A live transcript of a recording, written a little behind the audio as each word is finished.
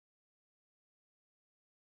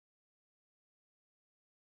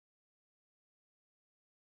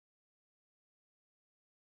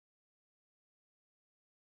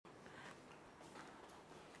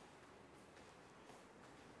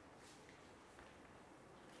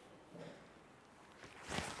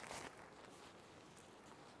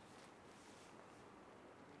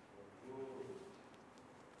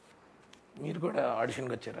మీరు కూడా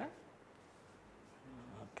ఆడిషన్కి వచ్చారా?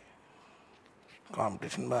 ఓకే,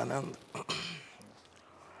 కాంపిటీషన్ బాగానే ఉంది.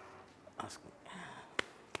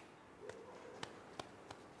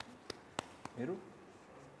 మీరు?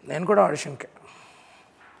 నేను కూడా ఆడిషన్కే.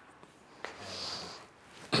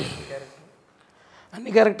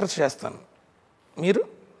 అన్ని క్యారెక్టర్స్ చేస్తాను. మీరు?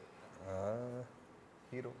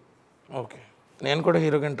 హీరో. ఓకే, నేను కూడా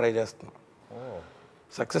హీరోగాని ట్రై చేస్తున్నాను.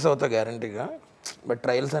 సక్సెస్ అవుతా గ్యారంటీగా, బట్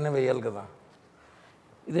ట్రయల్స్ అనేవి వేయాలి కదా.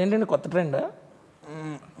 ఇదేంటండి కొత్త ట్రెండా?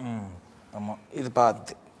 అమ్మా ఇది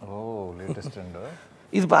పాతది. ఓ లేటెస్ట్ ట్రెండ్.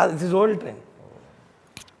 ఇది ఇది ఓల్డ్ ట్రెండ్.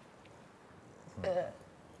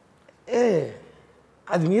 ఏ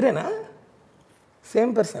అది మీరేనా?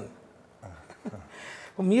 Same person.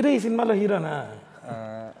 మీరే ఈ సినిమాలో హీరోనా?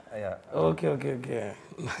 Okay okay okay.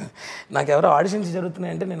 నాకు ఎవరో ఆడిషన్స్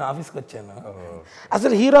జరుగుతున్నాయంటే నేను ఆఫీస్కి వచ్చాను.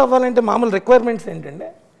 అసలు హీరో అవ్వాలంటే మామూలు రిక్వైర్మెంట్స్ ఏంటండి?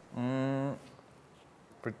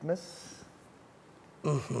 ఫిట్నెస్.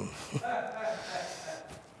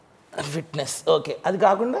 Fitness, okay. అది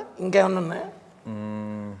కాకుండా ఇంకేమన్నా ఉన్నాయా?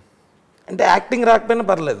 అంటే యాక్టింగ్ రాకపోయినా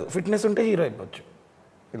పర్లేదు, ఫిట్నెస్ ఉంటే హీరో అయిపోవచ్చు.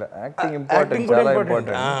 ఇలా యాక్టింగ్ ఇంపార్టెంట్, చాలా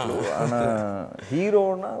ఇంపార్టెంట్.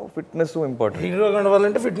 హీరోనా ఫిట్నెస్ ఇంపార్టెంట్. హీరో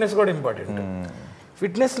కావాలంటే ఫిట్నెస్ కూడా ఇంపార్టెంట్.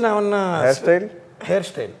 ఫిట్నెస్లో ఏమన్నా హెయిర్ స్టైల్? హెయిర్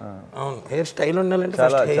స్టైల్, అవును. హెయిర్ స్టైల్ ఉండాలంటే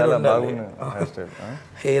ఫస్ట్ హెయిర్ ఉండాలి.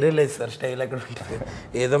 హెయిరే లేదు సార్, స్టైల్ ఎక్కడ ఉంటుంది?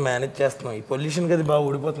 ఏదో మేనేజ్ చేస్తున్నాం. ఈ పొల్యూషన్కి అది బాగా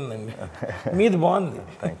ఊడిపోతుందండి. మీది బాగుంది.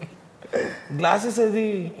 గ్లాసెస్ అది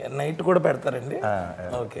నైట్ కూడా పెడతారండి?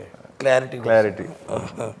 Okay, clarity.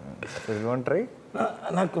 ట్రై.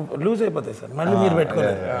 నాకు లూజ్ అయిపోతాయి సార్, మళ్ళీ మీరు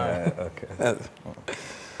పెట్టుకోలేదు.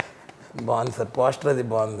 బాగుంది సార్, పోస్టర్ అది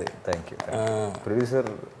బాగుంది. Thank you.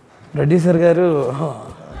 ప్రొడ్యూసర్ గారు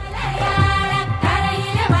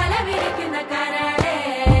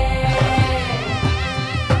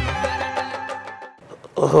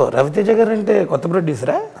ఓహో, రవితేజ గారు అంటే కొత్త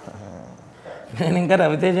ప్రొడ్యూసరా? నేను ఇంకా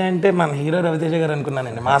రవితేజ అంటే మన హీరో రవితేజ గారు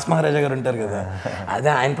అనుకున్నానండి. మాస్ మహారాజా గారు ఉంటారు కదా,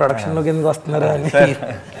 అదే ఆయన ప్రొడక్షన్లోకి ఎందుకు వస్తున్నారా అని.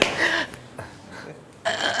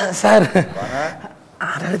 సార్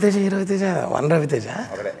రవితేజ, ఈ Raviteja, one Raviteja.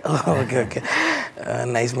 Okay okay,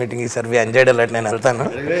 nice meeting sir, we enjoyed a lot. నేను వెళ్తాను.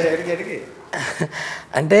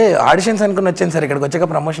 అంటే ఆడిషన్స్ అనుకుని వచ్చాను సార్, ఇక్కడికి వచ్చాక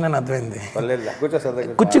ప్రమోషన్ అని అర్థమైంది.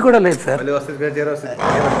 కుర్చీ కూడా లేదు సార్.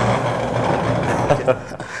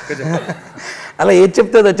 అలా ఏది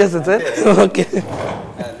చెప్తే అది వచ్చేస్తుంది సార్. ఓకే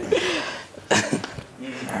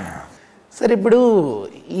సార్, ఇప్పుడు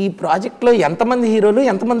ఈ ప్రాజెక్ట్లో ఎంతమంది హీరోలు,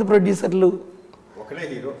 ఎంతమంది ప్రొడ్యూసర్లు?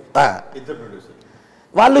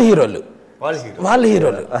 వాళ్ళు హీరోలు.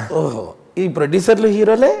 ఓహో, ఈ ప్రొడ్యూసర్లు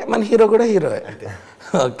హీరోలే, మన హీరో కూడా హీరో.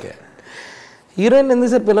 ఓకే, హీరోయిన్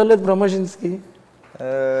ఎందుకు సార్ పిలవలేదు ప్రమోషన్స్కి?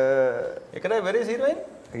 ఇక్కడ very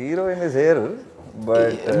heroine is here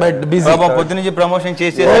but busy. పొద్దు నుంచి ప్రమోషన్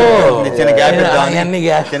చేసి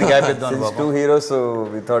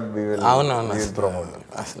అవునవును,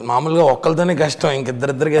 అసలు మామూలుగా ఒక్కరితోనే కష్టం,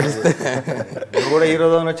 ఇంకిద్దరిద్దరు కలిస్తే.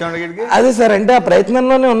 అదే సార్, అంటే ఆ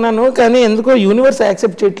ప్రయత్నంలోనే ఉన్నాను, కానీ ఎందుకో యూనివర్స్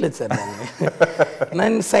యాక్సెప్ట్ చేయట్లేదు సార్.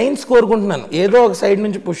 నేను సైన్స్ కోరుకుంటున్నాను, ఏదో ఒక సైడ్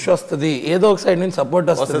నుంచి పుష్ వస్తుంది, ఏదో ఒక సైడ్ నుంచి సపోర్ట్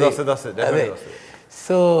వస్తుంది. అదే.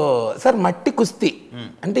 సో సార్, మట్టి కుస్తీ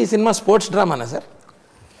అంటే ఈ సినిమా స్పోర్ట్స్ డ్రామానా సార్?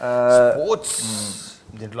 స్పోర్ట్స్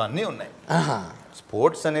దీంట్లో అన్నీ ఉన్నాయి.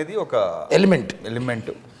 స్పోర్ట్స్ అనేది ఒక ఎలిమెంట్.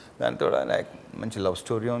 దాంతో మంచి లవ్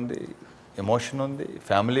స్టోరీ ఉంది, ఎమోషన్ ఉంది,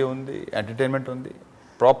 ఫ్యామిలీ ఉంది, ఎంటర్టైన్మెంట్ ఉంది,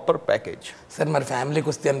 ప్రాపర్ ప్యాకేజ్. సార్ మరి ఫ్యామిలీ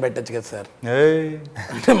కుస్తీ అని పెట్టచ్చు కదా సార్?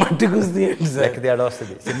 అంటే మట్టి కుస్తీ ఏంటి సార్? తేడా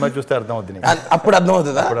వస్తుంది, సినిమా చూస్తే అర్థం అవుతుంది. అప్పుడు అర్థం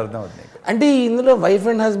అవుతుందా? అంటే ఇందులో వైఫ్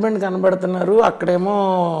అండ్ హస్బెండ్ కనబడుతున్నారు, అక్కడేమో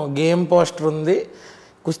గేమ్ పోస్టర్ ఉంది.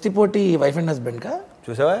 కుస్తీ పోటీ వైఫ్ అండ్ హస్బెండ్ కా?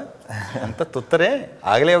 చూసావా అంత తుత్తరే,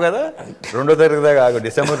 ఆగలేవు కదా. 2వ తారీఖు దాకా ఆగు,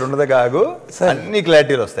 డిసెంబర్ 2 దాకా ఆగు, అన్ని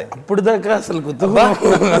క్లారిటీలు వస్తాయి. అప్పుడు దాకా అసలు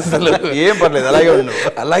అసలు ఏం పర్లేదు, అలాగే ఉండు.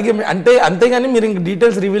 అలాగే అంటే అంతేగాని మీరు ఇంక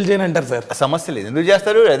డీటెయిల్స్ రివీల్ చేయని అంటారు సార్? సమస్య లేదు, ఎందుకు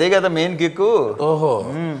చేస్తారు, అదే కదా మెయిన్ కిక్. ఓహో,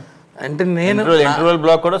 అంటే నేను ఇంటర్వల్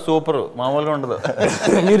బ్లాక్ కూడా సూపర్, మామూలుగా ఉండదు.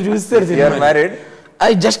 మీరు చూస్తారు. Married?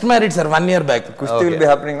 I just married sir 1 year back. Kushthi will be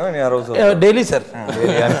happening in your house also? Daily sir.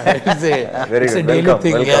 It's a daily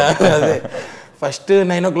thing. అదే ఫస్ట్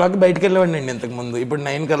 9 o'clock బయటకు వెళ్ళేవాడిని ఇంతకు ముందు, ఇప్పుడు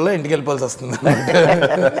 9 కల్లా ఇంటికి వెళ్ళిపోవాల్సి వస్తుంది.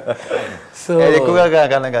 సో ఎక్కువగా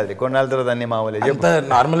కాదు, కొన్నాళ్ళ తర్వాత అన్ని మామూలు అంత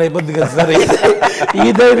నార్మల్ అయిపోద్ది కదా సార్. ఈ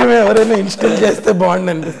ధైర్యం ఎవరైనా ఇన్స్టాల్ చేస్తే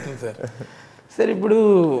బాగుంది అనిపిస్తుంది సార్. సార్ ఇప్పుడు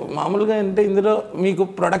మామూలుగా అంటే ఇందులో మీకు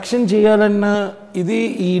ప్రొడక్షన్ చేయాలన్న ఇది,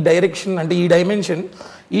 ఈ డైరెక్షన్ అంటే ఈ డైమెన్షన్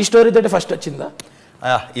ఈ స్టోరీ తోటి ఫస్ట్ వచ్చిందా?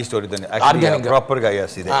 ఈ స్టోరీతోనే ప్రాపర్గా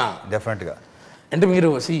ఇదే డెఫినెట్గా. అంటే మీరు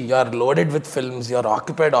you are loaded with films, you are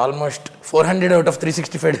occupied almost 400 out of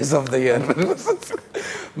 365 days of the year.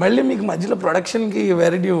 మళ్ళీ మీకు మధ్యలో ప్రొడక్షన్కి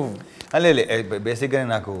వేర్ డు యూ? బేసిక్గా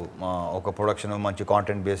నాకు ఒక ప్రొడక్షన్ మంచి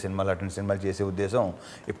కాంటెంట్ బేస్ సినిమాలు అటువంటి సినిమాలు చేసే ఉద్దేశం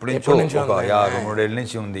ఎప్పుడు నుంచో ఒక 2-3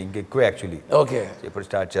 నుంచి ఉంది, ఇంకెక్కువ యాక్చువల్లీ. ఓకే, ఇప్పుడు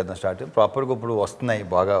స్టార్ట్ ప్రాపర్గా ఇప్పుడు వస్తున్నాయి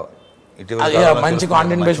బాగా, మంచి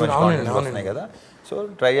కాంటెంట్ వస్తున్నాయి కదా. సో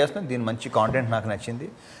ట్రై చేస్తున్నాను, దీని మంచి కాంటెంట్ నాకు నచ్చింది.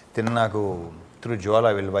 నాకు త్రూ జ్వాల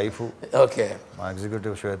వీళ్ళ వైఫ్, ఓకే, మా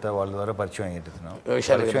ఎగ్జిక్యూటివ్ శ్వేత వాళ్ళ ద్వారా పరిచయం అయ్యేట్టున్నాం.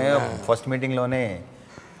 ఫస్ట్ మీటింగ్లోనే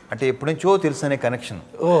అంటే ఎప్పటి నుంచో తెలుసు అనే కనెక్షన్,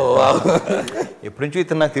 ఎప్పటి నుంచో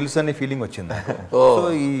ఇతను నాకు తెలుసు అనే ఫీలింగ్ వచ్చింది. సో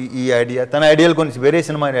ఈ ఐడియా, తన ఐడియాలు కొన్ని వేరే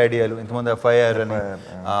సినిమా ఐడియాలు, ఇంతమంది FIR అని,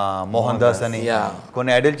 మోహన్ దాస్ అని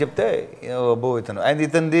కొన్ని ఐడియాలు చెప్తే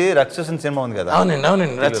ఇతనిది రాక్షసన్ సినిమా ఉంది కదా,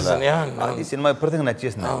 అది సినిమా ఎప్పటికీ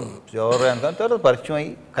నచ్చేసింది. ఎవరు అనుకున్న తర్వాత పరిచయం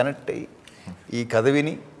అయ్యి కనెక్ట్ అయ్యి ఈ కథ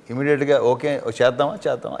విని ఇమీడియట్గా ఓకే చేద్దామా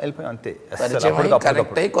వెళ్ళిపోయాం అంతే.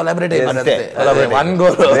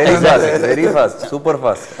 Very fast, super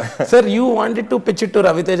fast. Sir, you wanted to pitch it to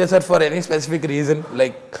Ravi Teja sir for any specific reason?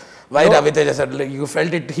 Like, why Ravi Teja sir? Like, you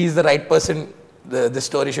felt he's the right person the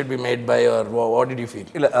story should be made by, or what did you feel?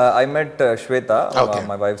 I met Shweta,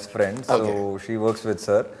 my wife's friend, so she works with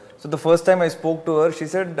sir. So the first time I spoke to her, she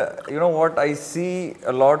said, you know what, I see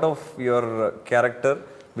a lot of your character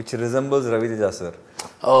which resembles Ravi Teja sir.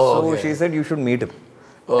 She said you should meet him.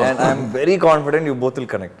 And I'm very confident you both will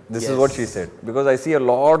connect. This is what she said, because I see a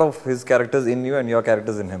lot of his characters in you and your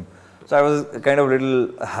characters in him. So I was kind of little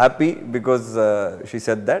happy because she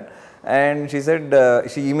said that. And she said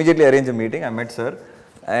she immediately arranged a meeting. I met sir,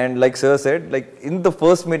 and like sir said, like in the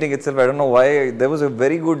first meeting itself, I don't know why, there was a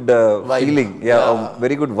very good feeling, a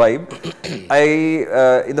very good vibe.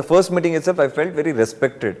 In the first meeting itself, I felt very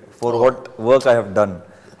respected for what work I have done.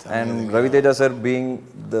 And Ravi Teja sir being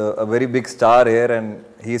a very big star here, and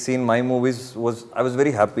he's seen my movies, I was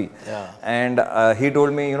very happy. And he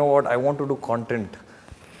told me, you know what, I want to do content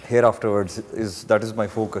here afterwards, that is my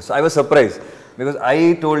focus. I was surprised because I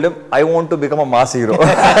told him I want to become a mass hero.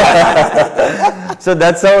 So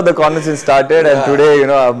that's how the conversation started, and today, you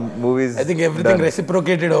know, our movies, I think everything done.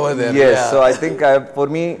 Reciprocated over there. Yes, so I think for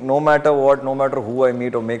me, no matter what, no matter who I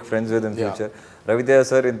meet or make friends with in future, Ravi Teja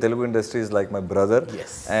sir in Telugu industry is like my brother.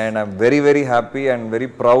 Yes. And I'm very, very happy and very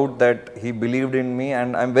proud that he believed in me, and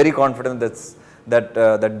I'm very confident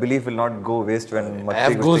that belief will not go waste when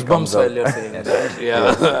Matti Kushthi comes out. While you're saying that.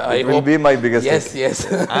 It will be my biggest Yes.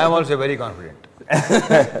 I am also very confident.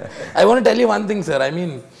 I want to tell you one thing, sir. I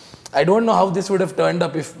mean, I don't know how this would have turned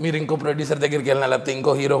up if మీరు ఇంకో producer దగ్గరికి వెళ్ళినా, లేకపోతే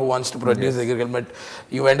ఇంకో hero who wants to produce దగ్గరికి వెళ్ళి, but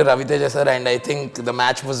you went to Ravi Teja sir, and I think the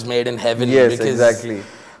match was made in heaven. Yes, exactly.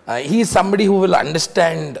 He's somebody who will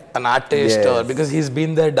understand an artist, or because he's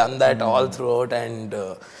been there, done that all throughout, and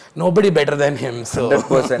nobody better than him. So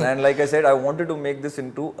 100%. And like I said, I wanted to make this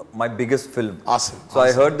into my biggest film. Awesome. So I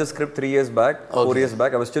heard the script 3 years back, 4 years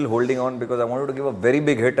back. I was still holding on because I wanted to give a very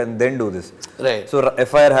big hit and then do this. Right. So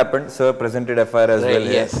FIR happened. Sir presented FIR as well.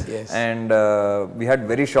 Yes. And we had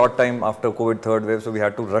very short time after COVID third wave, so we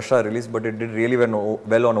had to rush our release, but it did really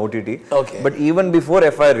well on OTT. Okay. But even before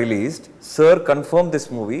FIR released, Sir confirmed this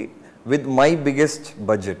movie with my biggest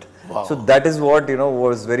budget. Wow. So that is what, you know,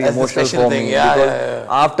 was very That's emotional the special for thing. me. Yeah, because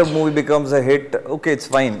after movie becomes a hit, okay, it's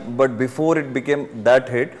fine. But before it became that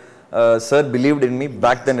hit, Sir believed in me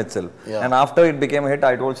back then itself. And after it became a hit,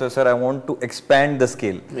 I told Sir, I want to expand the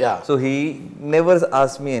scale. So he never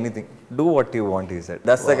asked me anything. Do what you want, he said.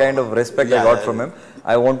 That's the kind of respect I got from him.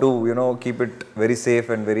 I want to, you know, keep it very safe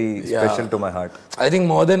and very special to my heart. I think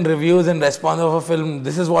more than reviews and response of a film,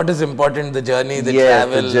 this is what is important: the journey, the yes,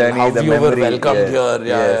 travel, the journey, how the you memory. were welcomed here.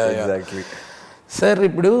 Yes, exactly. Sir,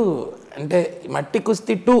 ఇప్పుడు అంటే మట్టి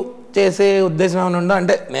కుస్తీ 2 చేసే ఉద్దేశం ఏమైనా ఉందా?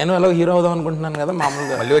 అంటే నేను ఎలా హీరో అవుదాం అనుకుంటున్నాను కదా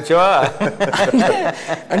మామూలుగా. మళ్ళీ వచ్చావా?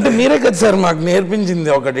 అంటే మీరే కదా సార్ మాకు నేర్పించింది,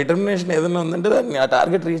 ఒక డిటర్మినేషన్ ఏదైనా ఉందంటే దాన్ని ఆ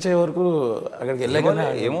టార్గెట్ రీచ్ అయ్యే వరకు అక్కడికి వెళ్ళాకనే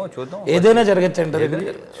ఏమో చూద్దాం, ఏదైనా జరగచ్చు అంటారు.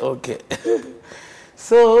 ఓకే.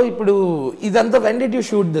 సో ఇప్పుడు ఇదంతా when did you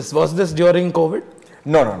shoot this? Was this during COVID?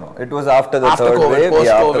 No. It was after the third wave.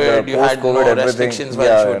 Post-COVID, you had no everything. restrictions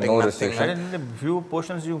while shooting. No nothing, restrictions. And in the few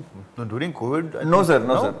portions you during COVID. No sir.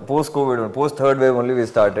 Post-COVID, post-third wave only we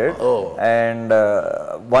started. And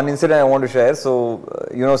one incident I want to share. So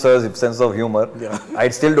you know sir's sense of humor. I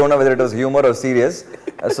still don't know whether it was humor or serious.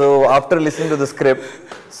 So after listening to the script,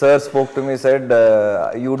 sir spoke to me, said,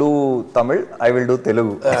 you do Tamil, I will do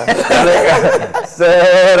Telugu.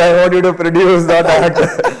 Sir, I want you to produce, not act.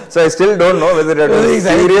 So I still don't know whether it was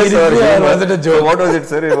serious or humor. Was it a joke? So what was it,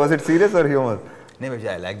 sir? Was it serious or humor?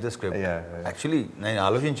 I like the script. Actually, నేను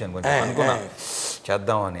ఆలోచించాను కొంచెం, అనుకున్నా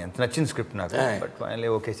చేద్దామని ఎంత నచ్చింది script నాకు. But finally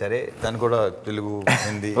okay సరే దాన్ని కూడా Telugu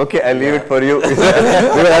Hindi. Okay, I'll leave it for you.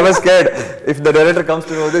 Because I was scared. If the director comes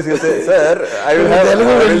to know this, he'll say, "Sir, I will have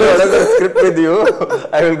another script with you.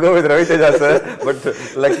 I will go with Ravi Teja, sir." But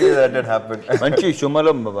luckily that didn't happen. మంచి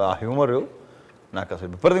షుమలో humour నాకు అసలు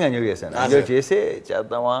విపరీతంగా enjoy చేశాను. Enjoy చేసే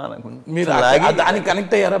చేద్దామా మీరు దానికి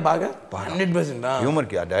connect అయ్యారా బాగా? 100%.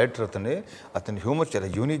 హ్యూమర్కి ఆ డైరెక్టర్ అతని హ్యూమర్ చాలా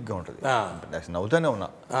యూనిక్గా ఉంటుంది. నవ్వుతానే ఉన్నా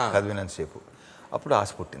కథ వినంతసేపు. అప్పుడు ఆశ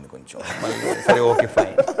పుట్టింది కొంచెం. సరే okay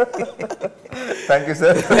fine. Thank you,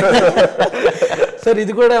 sir. Sir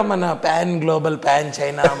ఇది కూడా మన గ్లోబల్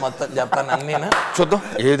చైనా మొత్తం జపాన్ అన్నీనా? చూద్దాం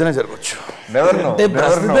ఏదైనా జరగవచ్చు. అంటే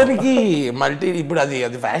ప్రస్తుతానికి మల్టీ ఇప్పుడు అది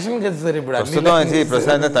ఫ్యాషన్ కదా సార్. ఇప్పుడు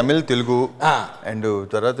ప్రస్తుతం తమిళ్ తెలుగు అండ్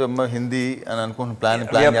తర్వాత హిందీ అని అనుకుంటున్న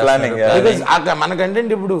ప్లానింగ్. మన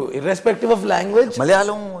కంటెంట్ ఇప్పుడు irrespective of language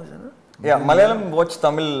Malayalam watch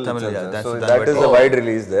Tamil. So that is a wide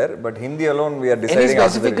release there. But Hindi alone we are deciding. Any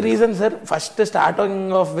specific reason, sir? First starting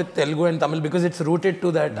off with Telugu and Tamil because it's rooted to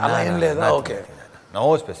that. Okay. No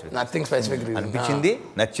specific. Nothing specific reason. అనిపించింది,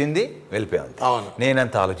 నచ్చింది, వెళ్ళిపోయాను.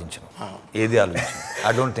 నేనంత ఆలోచించను. ఏది ఆలోచించను.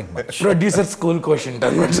 I don't think much. Producer school quotient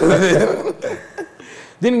అన్నమాట.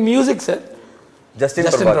 దీనికి music sir Justin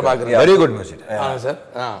Prabhakar. Very good music. Sir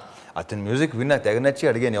అతని music విన్నా తెగ నచ్చి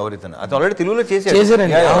అడిగాను ఎవరితను. అతను ఆల్రెడీ తెలుగులో చేశాడు.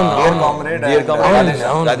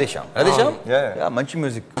 మంచి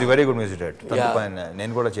music, very good music director.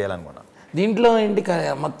 నేను కూడా చేయాలనుకున్నా. దీంట్లో ఏంటి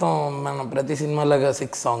మొత్తం మన ప్రతి సినిమాలాగా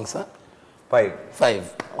 6 songs? 5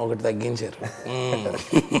 ఒకటి తగ్గించారు.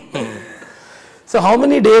 So how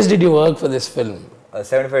many days did you work for this film?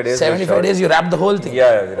 75 days. 75 days you wrapped the whole thing?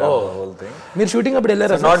 Yeah, we wrapped the whole thing. మీరు షూటింగ్ అప్పుడు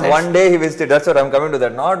వెళ్ళారా? Not one day he visited. That's what I'm coming to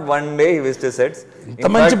that. Not one day he visited sets.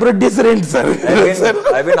 మంచి producer ఏంటి sir?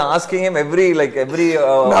 I've been asking him every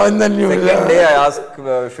now and then second day I ask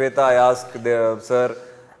Shweta, I ask the sir,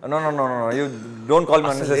 no, you don't call me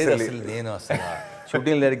unnecessarily. నేను అసలు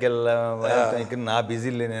shooting దగ్గరికి వెళ్ళి నా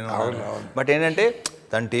బిజీలే నేను. But ఏంటంటే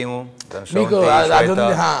తన టీము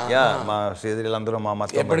మా శ్రీధరులందరూ మా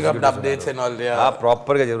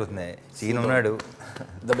ప్రాపర్ గా జరుగుతున్నాయి. సీన్ ఉన్నాడు,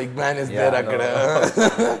 the big man is there akkada.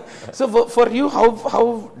 So for you how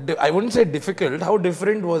I wouldn't say difficult, how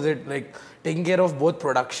different was it like taking care of both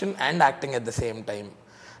production and acting at the same time?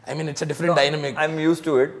 I mean it's a different dynamic. I'm used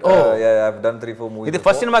to it. Yeah, I've done 3-4 movies. ఇది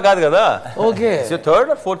first cinema కాదు కదా. Okay. It's your third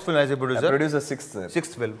or fourth film as a producer? I produced the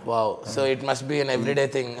sixth film. Wow. So it must be an everyday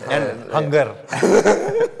thing. And hunger.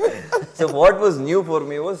 So what was new for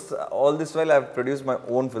me was all this while I've produced my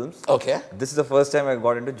own films. Okay. This is the first time I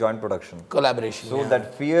got into joint production. Collaboration. So that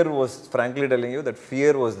fear was, frankly telling you, that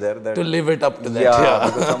fear was there. That to live it up to that. Yeah,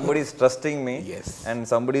 because somebody is trusting me. Yes. And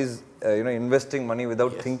somebody is investing money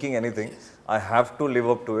without thinking anything. Yes. I have to live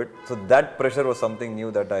up to it. So that pressure was something new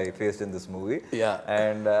that I faced in this movie. Yeah.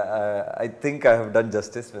 And I think I have done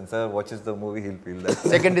justice. When sir watches the movie, he'll feel that.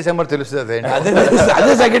 2nd December తెలుస్తుంది.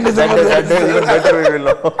 అదే 2nd December. Even better we will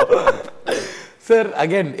know. Sir,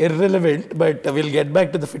 again, irrelevant, but we'll get back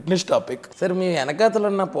to the fitness topic. Sir, మీ వెనకాతలో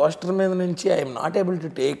ఉన్న poster మీద నుంచి I am not able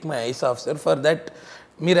to take my eyes off, sir. For that,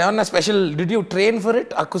 మీరు ఏమన్నా special did you train for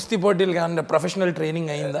it? ఆ కుస్తీ పోటీలు ఏమన్నా professional training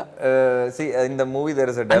అయిందా? See, in the movie there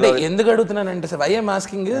is a dialogue. అంటే ఎందుకు అడుగుతున్నానంటే sir, why I'm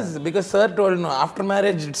asking is because sir told no after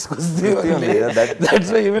marriage it's kusti only. That's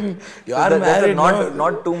why even you are married.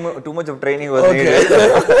 Not too much of training was needed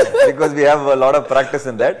because we have a lot of practice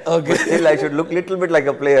in that. Okay. But still I should look little bit like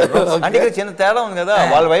a player. అంటే ఇక్కడ చిన్న తేడా ఉంది కదా,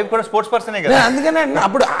 వాళ్ళ wife కూడా sports పర్సనే కదా. అందుకనే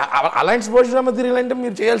అప్పుడు అలాంటి స్పోర్ట్స్ డ్రామా తిరగాలంటే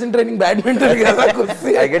మీరు చేయాల్సిన ట్రైనింగ్ బ్యాడ్మింటన్ కదా.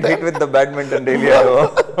 I get hit with the badminton daily.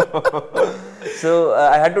 So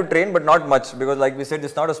I had to train, but not much because, like we said,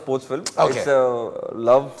 it's not a sports film. Okay. It's a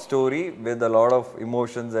love story with a lot of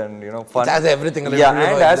emotions and fun. It has everything.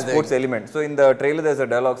 And has sports element. So in the trailer, there's a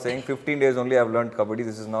dialogue saying, "15 days only I've learned kabaddi.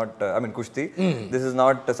 This is not, kushti. This is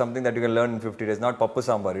not something that you can learn in 50 days. Not pappu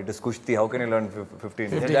sambar. It is kushti. How can you learn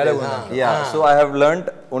 15 days?" Yeah. So I have learned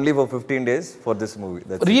only for 15 days for this movie.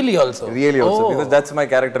 That's really it. Also. Really also because that's my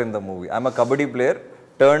character in the movie. I'm a kabaddi player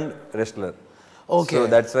turned wrestler. Okay.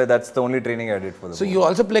 So that's the only training I did for the movie. So you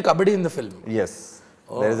also play kabaddi in the film? Yes.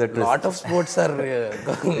 There is a twist. Lot of sports are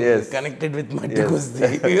connected with Matti Kushthi.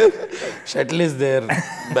 Shuttle is there.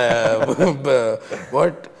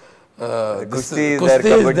 What? Kushti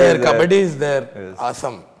is there. Kabaddi is there. Yes.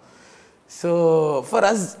 Awesome. So for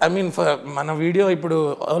us, I mean for mana video ipudu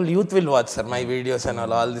all youth will watch sir my videos and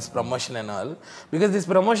all this promotion and all, because this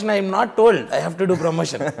promotion I am not told I have to do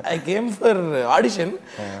promotion. I came for audition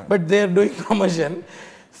but they are doing promotion.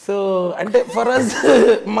 So ante for us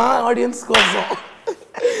మా audience కోసం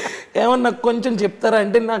ఏమన్నా కొంచెం చెప్తారా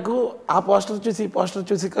అంటే నాకు ఆ poster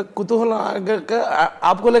చూసి కుతూహలం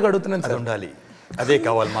ఆపుకోలేక అడుగుతున్నాను సార్. ఉండాలి అదే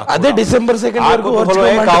కావాలి మాకు, అదే డిసెంబర్ 2 వరకు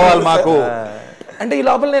కావాలి మాకు. అంటే ఈ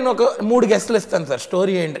లోపల నేను ఒక 3 గెస్ట్లు ఇస్తాను సార్.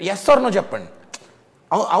 స్టోరీ ఏంటి, ఎస్ ఆర్ నో చెప్పండి,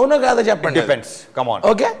 అవునో కాదో చెప్పండి. Depends, come on.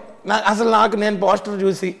 ఓకే, నాకు నేను పోస్టర్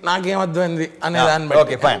చూసి నాకేం అర్థమైంది అనే దాన్ని బట్టి.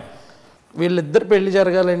 Okay fine. వీళ్ళిద్దరు పెళ్లి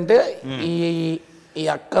జరగాలంటే ఈ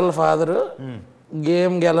అక్కల ఫాదరు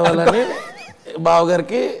గేమ్ గెలవాలని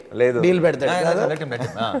బావగారికి డీల్ పెడతాడు.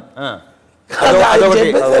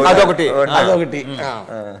 అదొకటి.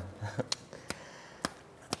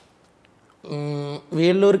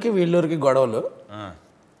 వీళ్ళూరికి గొడవలు.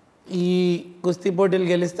 ఈ కుస్తీ పోటీలు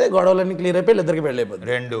గెలిస్తే గొడవలన్నీ క్లియర్ అయిపోయి ఇద్దరికి పెళ్ళి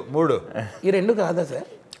అయిపోతుంది. 2 3 ఈ 2 కాదా సార్?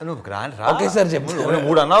 ఓకే సార్ చెప్పు.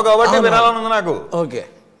 3 అన్నావు కాబట్టి వినాలనుంది నాకు. ఓకే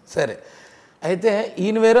సరే. అయితే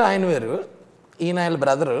ఈయన వేరు ఆయన వేరు. ఈయన వాళ్ళ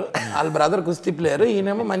బ్రదరు, వాళ్ళ బ్రదర్ కుస్తీ ప్లేయర్,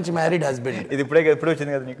 ఈయనేమో మంచి మ్యారీడ్ హస్బెండ్. ఇది ఇప్పుడే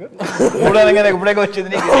వచ్చింది కదా నీకు? 3 అనగానే ఇప్పుడే వచ్చింది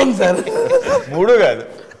నీకు? అవును సార్. 3 కాదు,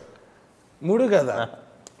 3 కదా.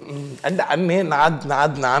 అంటే అన్నీ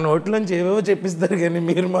నా నోట్లోంచి ఏవేవో చెప్పిస్తారు కానీ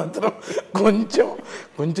మీరు మాత్రం కొంచెం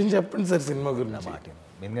చెప్పండి సార్ సినిమా గురించి. మాట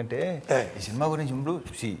ఎందుకంటే ఈ సినిమా గురించి ఇప్పుడు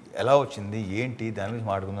ఎలా వచ్చింది ఏంటి దాని గురించి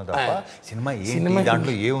మాట్లాడుకుందాం తప్ప సినిమా ఏంటి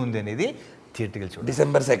దాంట్లో ఏముంది అనేది థియేటర్కి వెళ్ళి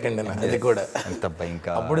డిసెంబర్ 2 అది కూడా ఎంత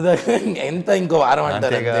ఇంకా అప్పుడు దాకా ఇంకో వారం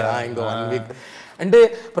అంటారు, ఇంకో 1 వీక్. అంటే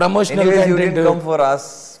promotional content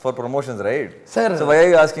for promotions, right? Sir, so why are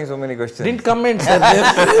you asking so many questions? Didn't comment, sir.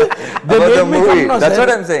 They made the movie. Come, no, that's sir.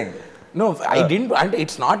 What I'm saying. No, I didn't. And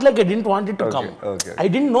it's not like I didn't want it to come. Okay. I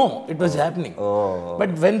didn't know it was happening. But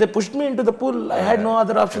when they pushed me into the pool, I had no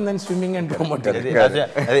other option than swimming and promoting.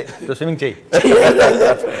 అదే so swimming చేయి.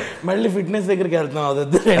 మళ్ళీ fitness దగ్గరికి వెళ్తున్నాం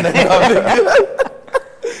అదొద్దు.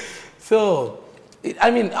 So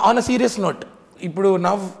I mean, on a serious note, ఇప్పుడు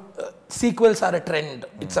now sequels are a trend.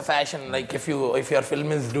 It's a fashion. Like if your film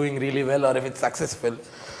is doing really well or if it's successful,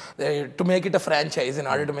 to make it a franchise, in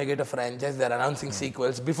order to make it a franchise, they're announcing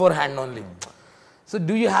sequels beforehand only. So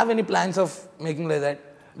do you have any plans of making like that?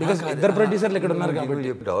 Because iddar producer ikkada unnaru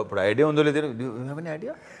kabatti. ఇప్పుడు idea ఉందో లేదో, do you have any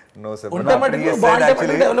idea? No sir. Unta mattu bond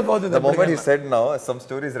develop avuthundi. The moment he said now, some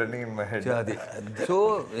story is running in my head. So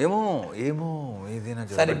ఏమో ఏదైనా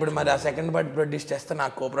sir ఇప్పుడు మరి ఆ second part produce చేస్తే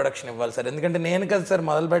నాకు కో ప్రొడక్షన్ ఇవ్వాలి సార్. ఎందుకంటే నేను కదా సార్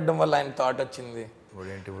మొదలు పెట్టడం వల్ల ఆయన థాట్ వచ్చింది.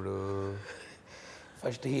 ఇప్పుడు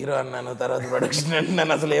ఫస్ట్ హీరో అన్నాను, తర్వాత ప్రొడక్షన్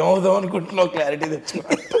అంటున్నాను. అసలు ఏమవుదాం అనుకుంటున్నావు క్లారిటీ తెచ్చుకో.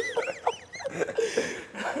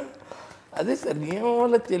 అదే సార్ గేమ్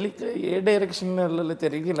వల్ల తెలియక ఏ డైరెక్షన్ వల్ల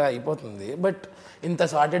తిరిగి ఇలా అయిపోతుంది. బట్ ఇంత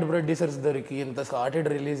సార్టెడ్ ప్రొడ్యూసర్స్ దొరికి, ఇంత సార్టెడ్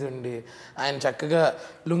రిలీజ్ ఉండి, ఆయన చక్కగా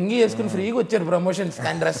లుంగి వేసుకుని ఫ్రీగా వచ్చారు ప్రమోషన్స్.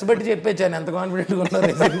 ఆయన డ్రెస్ బట్టి చెప్పేచ్చు ఆయన ఎంత కాన్ఫిడెంట్గా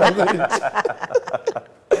ఉన్నారు.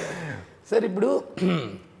 సార్ ఇప్పుడు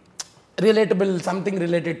something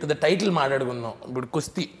related to the title మాట్లాడుకుందాం. ఇప్పుడు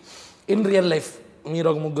కుస్తీ ఇన్ రియల్ లైఫ్ మీరు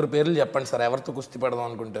ఒక 3 పేర్లు చెప్పండి సార్, ఎవరితో కుస్తీ పడదాం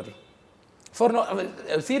అనుకుంటారు? ఫర్ నో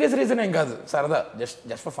సీరియస్ రీజన్ ఏం కాదు, సరదా,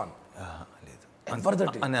 జస్ట్ ఫర్ ఫన్.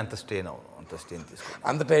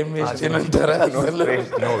 అంత టైం వేస్ట్ అంటారా?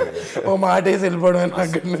 ఓ మాట వేసి వెళ్ళిపోవడం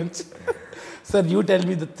అక్కడి నుంచి. Sir you tell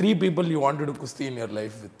me the 3 people you want to do కుస్తీ in your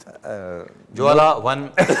life with. Jwala 1,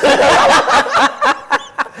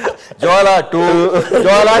 Jwala 2,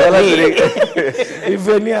 Jwala 3. If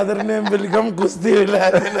any other name will come, కుస్తీ will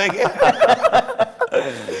happen again.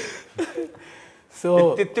 సో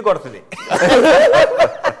తిత్తి కొడుతుంది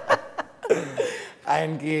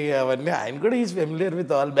ఆయనకి అవన్నీ. ఆయన కూడా is familiar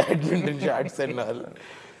with all badminton shots and all.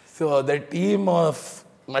 So the team of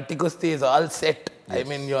Matti Kushthi is all set. Yes. I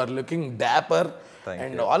mean, you are looking dapper.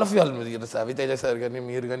 And all of you all, Ravi Teja sir,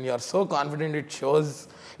 you are so confident. It shows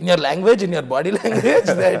in your language, in your body language,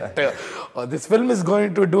 that this film is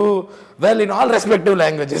going to do well in all respective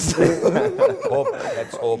languages.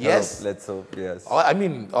 Let's hope. Yes. Let's hope, yes. I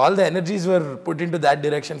mean, all the energies were put into that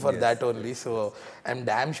direction for that only. So, I'm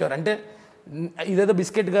damn sure. అంటే ఇదేదో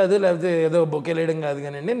biscuit కాదు, లేకపోతే ఏదో bouquet వేయడం కాదు,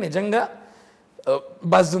 కానీ నిజంగా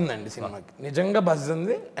buzz ఉందండి సినిమాకి. నిజంగా బజ్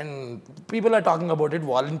ఉంది. And people are talking about it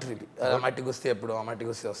voluntarily. మట్టి కుస్తీ ఎప్పుడు మట్టి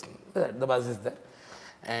కుస్తీ వస్తుంది, the buzz is that.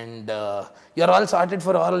 And you're all sorted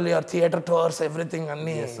for all your theatre tours, everything.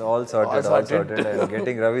 Yes, all sorted. And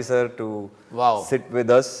getting Ravi sir to sit with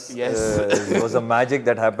us was a magic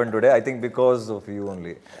that happened today. I think because of you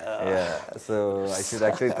only. So I should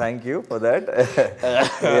actually thank you for that.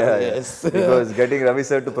 Yes. Because getting Ravi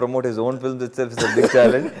sir to promote his own films itself is a big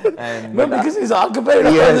challenge. Because he's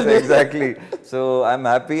occupied. Yes, exactly. So I'm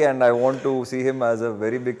happy, and I want to see him as a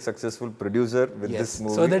very big successful producer with this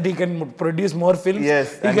movie. So that he can produce more films. Yes.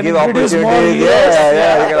 and give opportunities.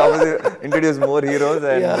 You can obviously introduce more heroes,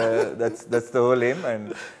 and that's the whole aim. And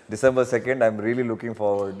December 2nd, I'm really looking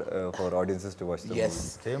forward for audiences to watch the movie.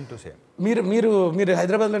 Same to same. మీరు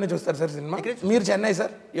హైదరాబాద్ లోనే చూస్తారు sir cinema? మీరు Chennai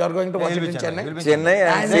sir? You are going to watch it in Chennai,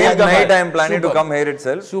 and same night I'm planning to come here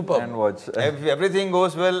itself and watch. If everything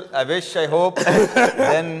goes well, I wish, I hope,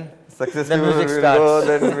 then successful will go,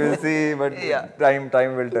 then we'll see, but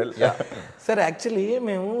time will tell. Sir actually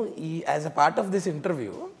మేము as a part of this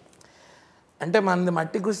interview అంటే మనది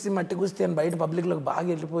మట్టి కుస్తీ అని బయట పబ్లిక్లోకి బాగా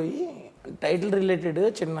వెళ్ళిపోయి title related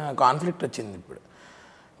చిన్న కాన్ఫ్లిక్ట్ వచ్చింది ఇప్పుడు.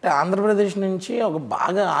 అంటే ఆంధ్రప్రదేశ్ నుంచి ఒక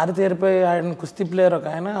బాగా ఆరితేరిపోయి ఆయన కుస్తీ ప్లేయర్ ఒక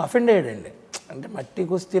ఆయన అఫెండ్ అయ్యాడండి. అంటే మట్టి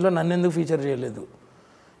కుస్తీలో నన్ను ఎందుకు ఫీచర్ చేయలేదు,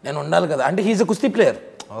 నేను ఉండాలి కదా. అంటే హీఈస్ అ కుస్తీ ప్లేయర్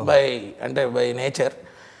బై నేచర్.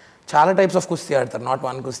 చాలా టైప్స్ ఆఫ్ కుస్తీ ఆడతారు, నాట్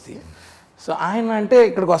వన్ కుస్తీ. సో ఆయన అంటే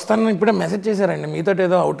ఇక్కడికి వస్తానని ఇప్పుడే మెసేజ్ చేశారండి, మీతో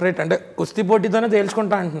ఏదో అవుట్ రైట్ అంటే కుస్తీ పోటీతోనే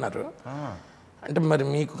తేల్చుకుంటా అంటున్నారు. అంటే మరి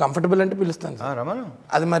మీకు కంఫర్టబుల్ అంటే పిలుస్తాను సార్.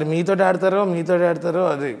 అది మరి మీతో ఆడతారో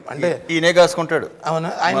అది అంటే ఈయనే కాసుకుంటాడు. అవునా?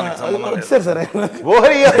 ఆయన వచ్చారు సార్ ఆయన.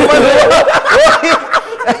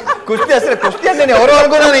 కుస్తీ అసలు కుస్తీ అంటే నేను ఎవరో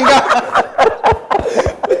అనుకున్నాను ఇంకా.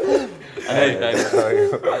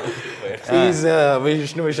 He's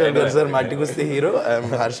Vishnu Vishal sir, Matti Kushthi hero. I'm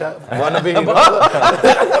Harsha, wannabe hero.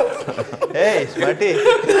 Hey, Matti.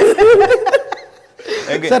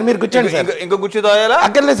 Sir మీరు కూర్చోండి సార్. ఇంకో కూర్చోదోయాలా?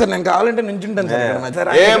 అక్కర్లేదు సార్, నేను కావాలంటే నించుంటాను సార్.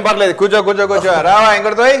 ఏం పర్లేదు, కూర్చో రావా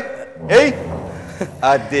ఇంకొకటి. ఏయ్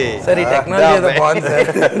అదే సార్, ఈ టెక్నాలజీ ఏదో బాగుంది సార్.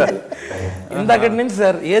 ఇందాకటి నుంచి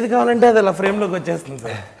సార్ ఏది కావాలంటే అది అలా ఫ్రేమ్లోకి వచ్చేస్తుంది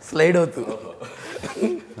సార్, స్లైడ్ అవుతూ.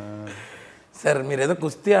 సార్ మీరు ఏదో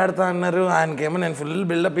కుస్తీ ఆడుతా అన్నారు, ఆయనకేమో నేను ఫుల్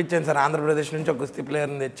బిల్డప్ ఇచ్చాను సార్. ఆంధ్రప్రదేశ్ నుంచి ఒక కుస్తీ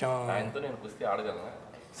ప్లేయర్ని తెచ్చాం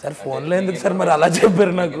సార్. ఫోన్లో ఎందుకు సార్ మరి అలా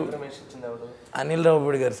చెప్పారు నాకు? అనిల్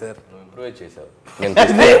రావుపూడి గారు సార్.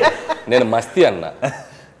 నేను మస్తీ అన్నా,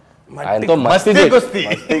 ఆయనతో మస్తీ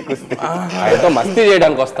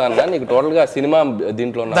చేయడానికి వస్తా అన్నా. నీకు టోటల్ గా సినిమా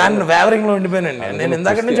దీంట్లో దాన్ని వేవరింగ్ లో ఉండిపోయానండి నేను.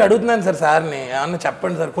 ఇందాక నుంచి అడుగుతున్నాను సార్ సార్ని, ఏమన్నా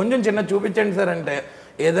చెప్పండి సార్, కొంచెం చిన్న చూపించండి సార్ అంటే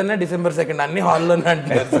ఏదన్నా December 2nd అన్ని హాల్లోనే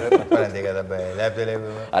అంటున్నారు సార్.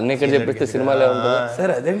 అన్ని ఇక్కడ చెప్పిస్తే సినిమాలే ఉంటుంది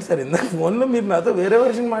సార్. అదేంటి సార్, ఇందాక ఫోన్లో మీరు నాతో వేరే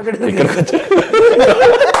వర్షన్ మాట్లాడారు,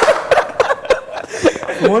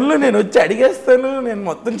 ఫోన్లో నేను వచ్చి అడిగేస్తాను, నేను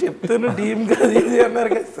మొత్తం చెప్తాను టీమ్ కాదు ఇది అన్నారు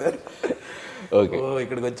కదా సార్. ఓకే,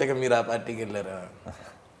 ఇక్కడికి వచ్చాక మీరు ఆ పార్టీకి వెళ్ళారా?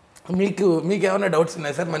 మీకు ఏమైనా డౌట్స్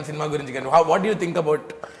ఉన్నాయి సార్ మన సినిమా గురించి? కానీ వాట్ యూ థింక్ అబౌట్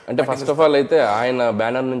అంటే ఫస్ట్ ఆఫ్ ఆల్ అయితే ఆయన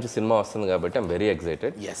బ్యానర్ నుంచి సినిమా వస్తుంది కాబట్టి ఐమ్ వెరీ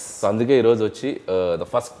ఎక్సైటెడ్. సో అందుకే ఈరోజు వచ్చి ద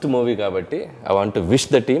ఫస్ట్ మూవీ కాబట్టి I want to wish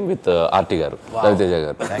the team with RT గారు, రవి తేజ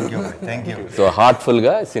గారు. సో హార్ట్ఫుల్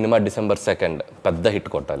గా సినిమా December 2nd పెద్ద హిట్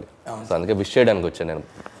కొట్టాలి. సో అందుకే విష్ చేయడానికి వచ్చాను నేను.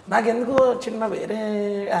 నాకెందుకు చిన్న వేరే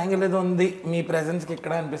యాంగిల్ ఏదో ఉంది మీ ప్రెసెన్స్ కి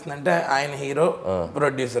ఇక్కడ అనిపిస్తుంది. అంటే ఆయన హీరో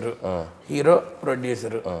ప్రొడ్యూసర్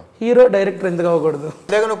హీరో డైరెక్టర్ ఎందుకు అవ్వకూడదు?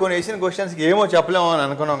 నువ్వు కొన్ని వేసిన క్వశ్చన్స్ ఏమో చెప్పలేము అని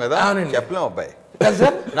అనుకున్నాం కదా. చెప్పలేము అబ్బాయి,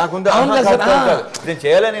 నాకు నేను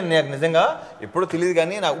చేయాలని నాకు నిజంగా ఎప్పుడు తెలియదు,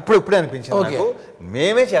 కానీ నాకు ఇప్పుడే అనిపించింది,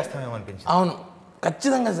 మేమే చేస్తామేమో అనిపించింది. అవును,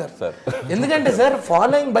 ఖచ్చితంగా సార్. ఎందుకంటే సార్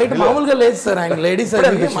ఫాలోయింగ్ బయట మామూలుగా లేదు సార్. ఆయన లేడీస్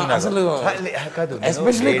అసలు కాదు,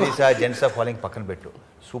 ఎస్పెషల్లీ జెంట్స్ ఫాలోయింగ్ పక్కన పెట్టు,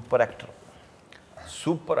 సూపర్ యాక్టర్,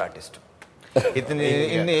 సూపర్ ఆర్టిస్ట్. ఇతని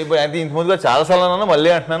ఇంత ముందుగా చాలా సార్లు అన్నాను, మళ్ళీ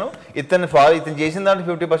అంటున్నాను, ఇతను చేసిన దాంట్లో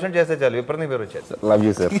 50% చేస్తే చాలు విపరీతం పేరు వచ్చేది sir. Love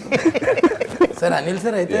you sir. Sir Anil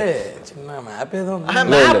sir అయితే చిన్న మ్యాప్ ఏదో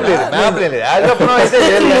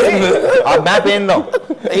మ్యాప్ ఏందో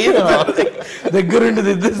దగ్గరుండి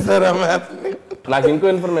దిద్దిస్తారు ఆ మ్యాప్. నాకు ఇంకో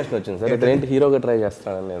ఇన్ఫర్మేషన్ వచ్చింది సార్, ఇక్కడ ఏంటి హీరోగా ట్రై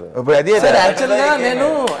చేస్తాను అనేది. యాక్చువల్గా నేను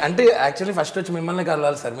అంటే ఫస్ట్ వచ్చి మిమ్మల్ని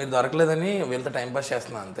కలవాలి సార్, మీరు దొరకలేదని వీళ్ళతో టైం పాస్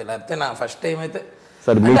చేస్తున్నాను అంతే. లేకపోతే నా ఫస్ట్ టైం అయితే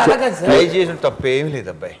ట్రై చేసిన తప్పు ఏమి లేదు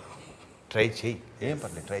అబ్బాయి, ట్రై చేయి, ఏం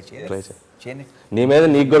పర్లేదు, ట్రై చేయి. నీ మీద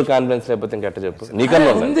నీకు కూడా కాన్ఫిడెన్స్ లేకపోతే ఇంకెట్ట చెప్పు,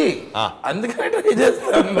 నీకన్నా ఉంది అందుకనే ట్రై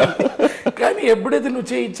చేస్తాను. కానీ ఎప్పుడైతే నువ్వు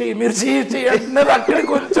చెయ్యి మీరు చెయ్యి అంటున్నారు అక్కడ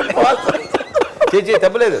కొంచెం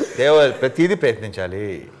తప్పలేదు, ప్రతిదీ ప్రయత్నించాలి,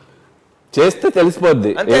 చేస్తే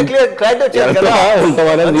తెలిసిపోద్ది.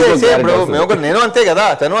 నేను అంతే కదా,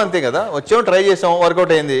 తను అంతే కదా, వచ్చాము ట్రై చేసాం,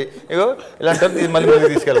 వర్కౌట్ అయింది, ఇగో ఇలాంటి మళ్ళీ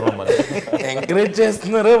తీసుకెళ్ళాం. ఎంకరేజ్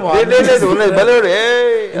చేస్తున్నారు.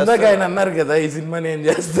 ఇందాక ఆయన అన్నారు కదా ఈ సినిమా నేను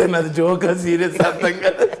చేస్తాను, అది జోక్ సీరియస్ అర్థం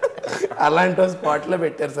కదా, అలాంటి స్పాట్ లో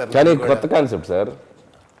పెట్టారు సార్. కానీ కొత్త కాన్సెప్ట్ సార్.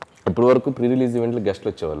 ఇప్పటి వరకు ప్రీ రిలీజ్ ఈవెంట్లు గెస్ట్లు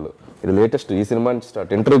వచ్చేవాళ్ళు, ఇది లేటెస్ట్ ఈ సినిమా నుంచి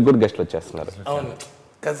స్టార్ట్ ఇంటర్వ్యూ కూడా గెస్ట్లు వచ్చేస్తున్నారు. అవును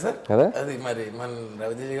కదా, అది మరి మన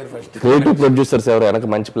రవి తేజ గారు ఫస్ట్ క్రియేటివ్ ప్రొడ్యూసర్స్ ఎవరు వెనక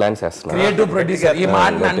మంచి ప్లాన్స్ చేస్తున్నారు. క్రియేటివ్ ప్రొడ్యూసర్ ఈ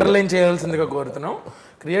మాటని అండర్లైన్ చేయాల్సిందిగా కోరుతున్నాం.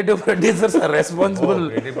 Creative producers are responsible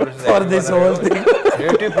for this whole thing.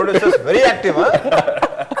 Creative producers very active.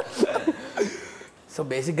 So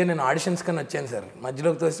బేసిక్గా నేను ఆడిషన్స్ కన్నా వచ్చాను సార్,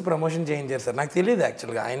 మధ్యలోకి తోసి ప్రమోషన్ చేయించారు సార్. నాకు తెలియదు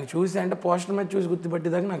యాక్చువల్గా, ఆయన చూసి అంటే పోస్టర్ మీద చూసి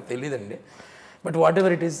గుర్తుపట్టేదాకా నాకు తెలియదండి. But what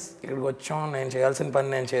ever it is, ఇక్కడికి వచ్చాం, నేను చేయాల్సిన పని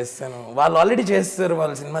నేను చేస్తాను. వాళ్ళు ఆల్రెడీ చేస్తారు,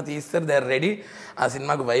 వాళ్ళు సినిమా తీస్తారు, దే ఆర్ రెడీ. ఆ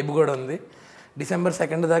సినిమాకు వైబ్ కూడా ఉంది. December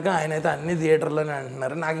 2 దాకా ఆయన అయితే అన్ని థియేటర్లోనే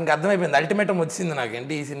అంటున్నారు. నాకు ఇంకా అర్థమైపోయింది, అల్టిమేటం వచ్చింది నాకు.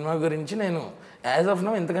 ఏంటి ఈ సినిమా గురించి నేను యాజ్ ఆఫ్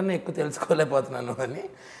నౌ ఇంతకన్నా ఎక్కువ తెలుసుకోలేకపోతున్నాను అని.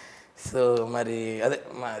 సో మరి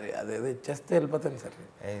అదేదో ఇచ్చేస్తే వెళ్ళిపోతాను సార్.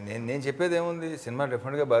 నేను చెప్పేది ఏముంది, సినిమా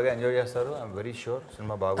డెఫినెట్గా బాగా ఎంజాయ్ చేస్తారు. ఐఎమ్ వెరీ షూర్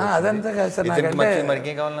సినిమా బాగా. అదంతా కాదు సార్, మనకి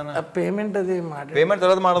ఏం కావాలన్నా పేమెంట్ అది పేమెంట్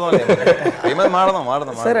తర్వాత మాడదాం. పేమెంట్ మాడదాం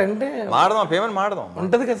సార్, అంటే మాడదాం, పేమెంట్ మాడదాం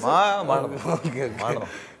ఉంటుంది కదా సార్.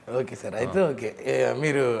 ఓకే సార్, అయితే ఓకే.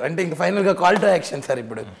 మీరు అంటే ఇంకా ఫైనల్గా కాల్ టు యాక్షన్ సార్.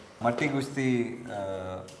 ఇప్పుడు మట్టి కుస్తీ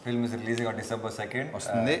film is releasing on December 2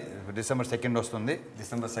 వస్తుంది. December 2 వస్తుంది.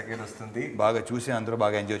 December 2 వస్తుంది. బాగా చూసి అందరూ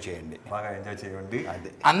బాగా ఎంజాయ్ చేయండి.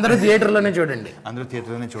 అదే, అందరూ థియేటర్లోనే చూడండి. అందరూ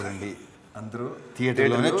థియేటర్లోనే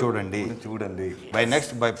చూడండి. By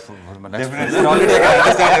next by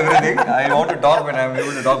I want to talk when I am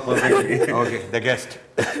able to talk perfectly. Okay, the guest.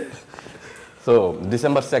 So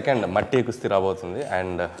December 2 మట్టి కుస్తీ రాబోతుంది.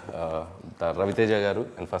 అండ్ రవితేజ గారు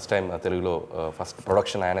అండ్ ఫస్ట్ టైం తెలుగులో ఫస్ట్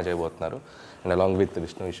ప్రొడక్షన్ ఆయన చేయబోతున్నారు, and along with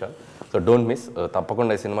Vishnu Vishal. So don't miss,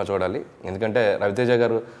 తప్పకుండా ఈ cinema చూడాలి. ఎందుకంటే రవితేజ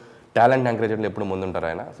గారు టాలెంట్ ఎంకరేజ్మెంట్ ఎప్పుడు ముందుంటారు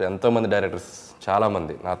ఆయన. సో ఎంతోమంది డైరెక్టర్స్,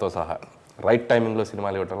 చాలామంది నాతో సహా రైట్ టైమింగ్లో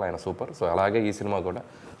సినిమాలు ఇవ్వటంలో ఆయన సూపర్. సో అలాగే ఈ సినిమా కూడా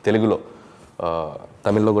తెలుగులో,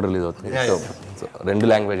 తమిళ్లో కూడా రిలీజ్ అవుతుంది. సో 2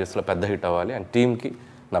 లాంగ్వేజెస్లో పెద్ద హిట్ అవ్వాలి. అండ్ టీమ్కి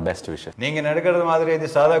నా బెస్ట్ విషయం. நீங்கள் நடக்கிறது மாதிரி இது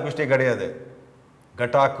சாதா குஸ்தி கிடையாது,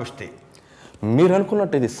 గటా కుస్తీ. మీరు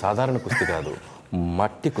అనుకున్నట్టు ఇది సాధారణ కుస్తీ కాదు,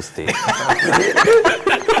 మట్టి కుస్తీ.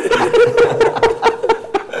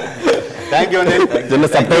 థ్యాంక్ యూ అండి.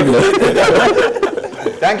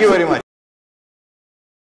 Thank you very much.